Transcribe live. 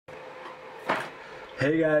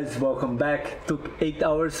Hey guys, welcome back. Took 8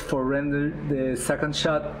 hours for render the second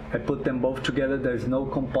shot. I put them both together. There's no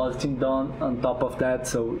compositing done on top of that,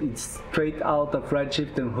 so it's straight out of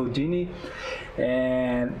Redshift and Houdini.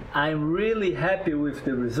 And I'm really happy with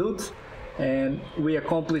the results. And we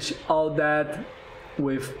accomplished all that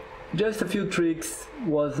with just a few tricks.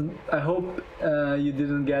 I hope you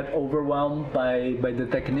didn't get overwhelmed by the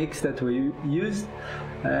techniques that we used,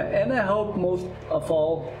 and I hope most of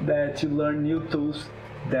all that you learn new tools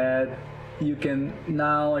that you can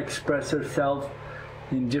now express yourself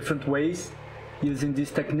in different ways using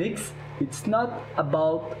these techniques. It's not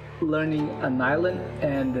about learning an island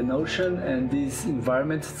and an ocean and this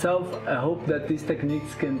environment itself. I hope that these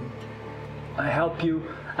techniques can help you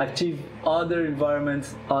achieve other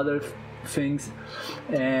environments, other things,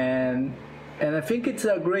 and I think it's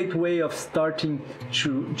a great way of starting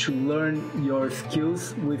to learn your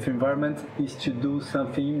skills with environment is to do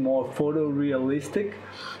something more photorealistic,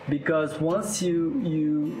 because once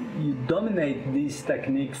you dominate these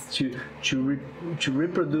techniques to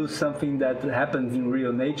reproduce something that happens in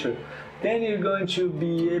real nature, then you're going to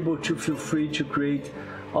be able to feel free to create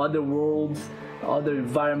other worlds, other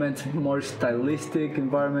environments, more stylistic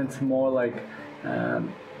environments, more like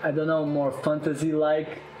I don't know, more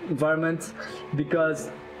fantasy-like environments, because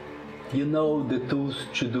you know the tools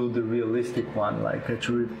to do the realistic one, like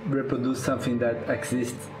to reproduce something that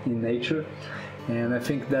exists in nature. And I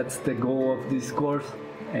think that's the goal of this course,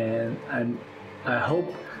 and I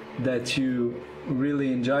hope that you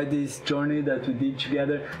really enjoy this journey that we did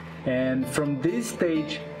together. And from this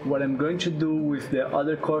stage, what I'm going to do with the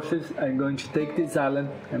other courses, I'm going to take this island,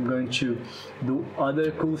 I'm going to do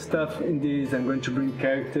other cool stuff in this, I'm going to bring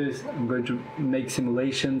characters, I'm going to make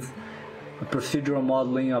simulations, procedural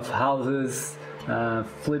modeling of houses,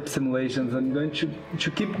 flip simulations. I'm going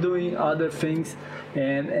to keep doing other things,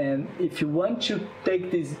 and if you want to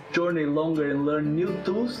take this journey longer and learn new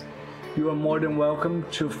tools, you are more than welcome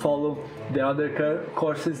to follow the other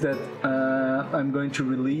courses that I'm going to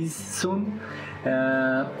release soon.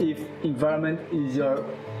 If environment is your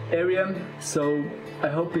area, so I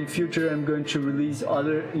hope in future I'm going to release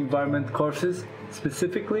other environment courses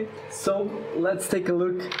specifically. So let's take a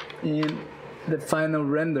look in the final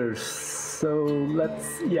renders. So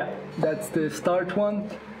that's the start one.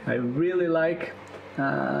 I really like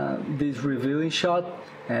this revealing shot,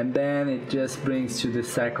 and then it just brings to the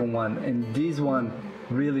second one, and this one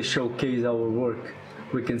really showcases our work.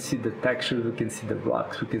 We can see the textures, we can see the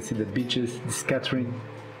rocks, we can see the beaches, the scattering.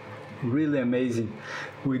 Really amazing.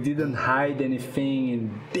 We didn't hide anything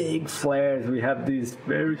in big flares. We have this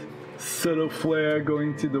very subtle flare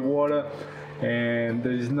going to the water, and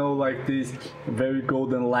there is no like this very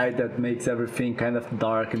golden light that makes everything kind of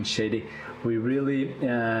dark and shady. We really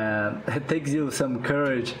it takes you some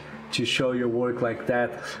courage to show your work like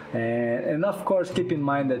that, and of course keep in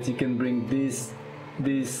mind that you can bring this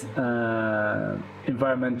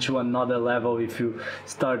environment to another level if you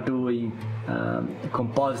start doing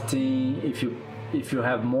compositing, if you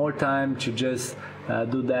have more time to just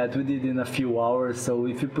do that. We did in a few hours, so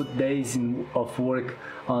if you put days of work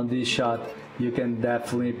on this shot, you can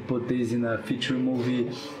definitely put this in a feature movie.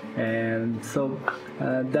 And so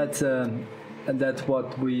that's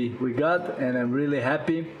what we got, and I'm really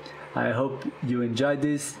happy. I hope you enjoyed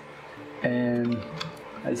this, and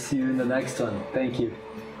I see you in the next one. Thank you.